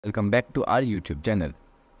welcome back to our YouTube channel.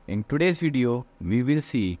 In today's video, we will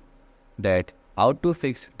see that how to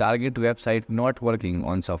fix target website not working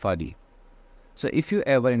on Safari. So if you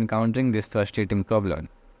ever encountering this frustrating problem,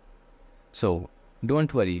 so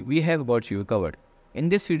don't worry, we have got you covered. In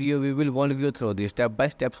this video, we will walk you through the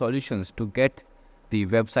step-by-step solutions to get the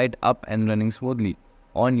website up and running smoothly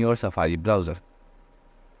on your Safari browser.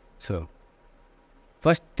 So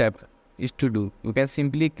first step is you can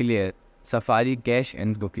simply clear Safari cache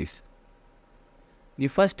and cookies. The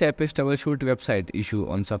first step is troubleshoot website issue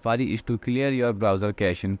on Safari is to clear your browser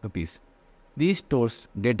cache and cookies. These stores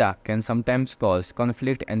data can sometimes cause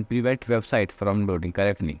conflict and prevent website from loading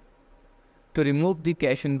correctly. To remove the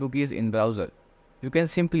cache and cookies in browser, you can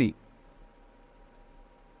simply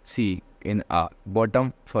see in a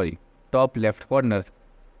top left corner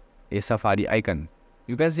a Safari icon.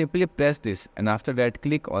 You can simply press this and after that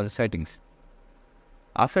click on settings.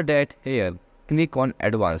 After that, here, click on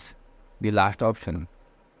Advanced, the last option,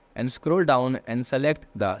 and scroll down and select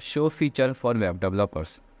the Show feature for web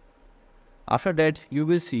developers. After that, you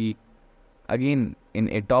will see again in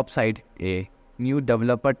a top side a new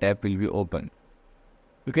developer tab will be open.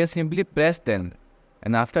 You can simply press then,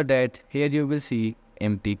 and after that, here you will see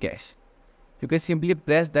empty cache. You can simply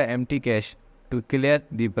press the empty cache to clear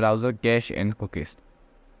the browser cache and cookies.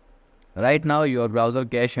 Right now, your browser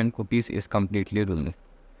cache and cookies is completely removed.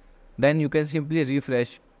 Then you can simply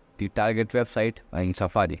refresh the target website in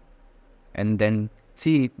Safari and then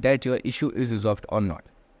see that your issue is resolved or not.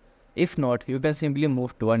 If not, you can simply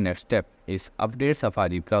move to our next step is update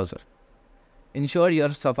Safari browser. Ensure your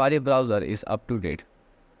Safari browser is up to date.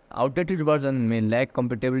 Outdated version may lack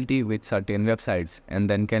compatibility with certain websites and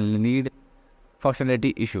then can lead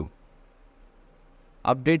functionality issue.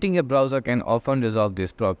 Updating a browser can often resolve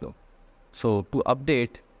this problem. So to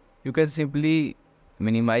update, you can simply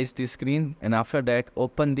minimize the screen and after that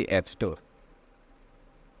open the App Store.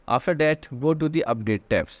 After that go to the update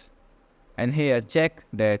tabs and here check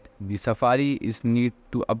that the Safari is need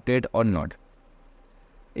to update or not.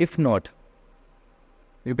 If not,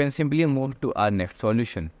 you can simply move to our next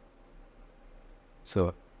solution.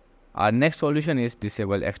 So our next solution is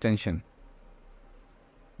disable extension.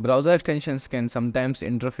 Browser extensions can sometimes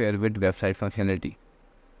interfere with website functionality.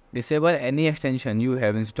 Disable any extension you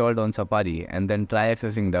have installed on Safari and then try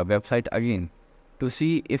accessing the website again to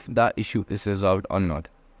see if the issue is resolved or not.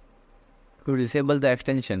 To disable the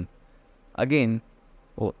extension, again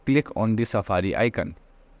click on the Safari icon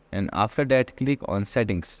and after that click on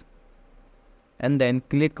settings and then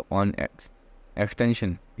click on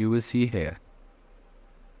extension you will see here.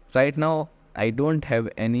 Right now I don't have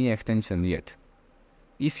any extension yet.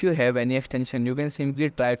 If you have any extension, you can simply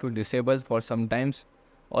try to disable for some times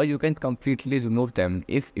or you can completely remove them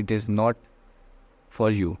if it is not for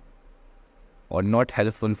you or not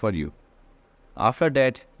helpful for you. After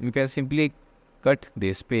that, you can simply cut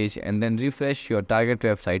this page and then refresh your target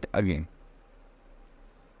website again.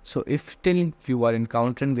 So if still you are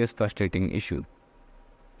encountering this frustrating issue,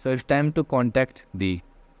 so it's time to contact the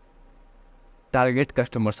target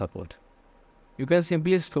customer support. You can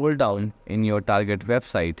simply scroll down in your target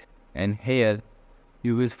website and here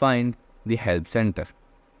you will find the help center.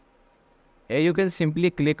 Here you can simply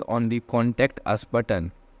click on the Contact Us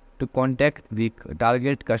button to contact the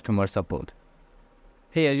target customer support.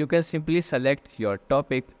 Here you can simply select your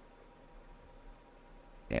topic.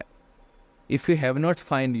 If you have not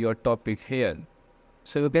found your topic here,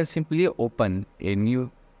 so you can simply open a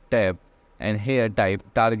new tab and here type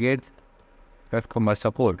Target Customer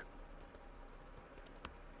Support.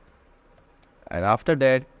 And after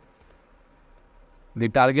that, the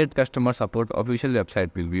target customer support official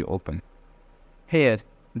website will be open. Here,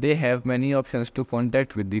 they have many options to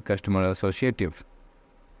contact with the customer associative.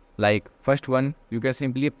 Like first one, you can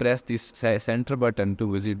simply press this center button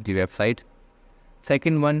to visit the website.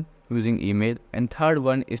 Second one, using email. And third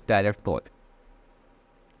one is direct call.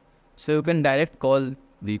 So you can direct call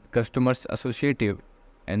the customer's associative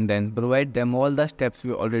and then provide them all the steps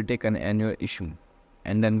you already taken in your issue.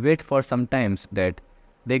 And then wait for some times that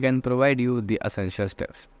they can provide you the essential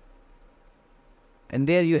steps. And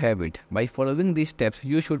there you have it. By following these steps,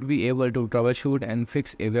 you should be able to troubleshoot and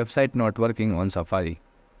fix a website not working on Safari.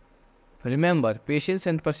 Remember, patience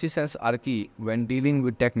and persistence are key when dealing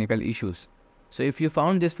with technical issues. So if you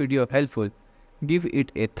found this video helpful, give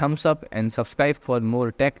it a thumbs up and subscribe for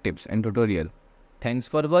more tech tips and tutorial. Thanks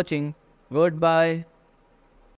for watching. Goodbye.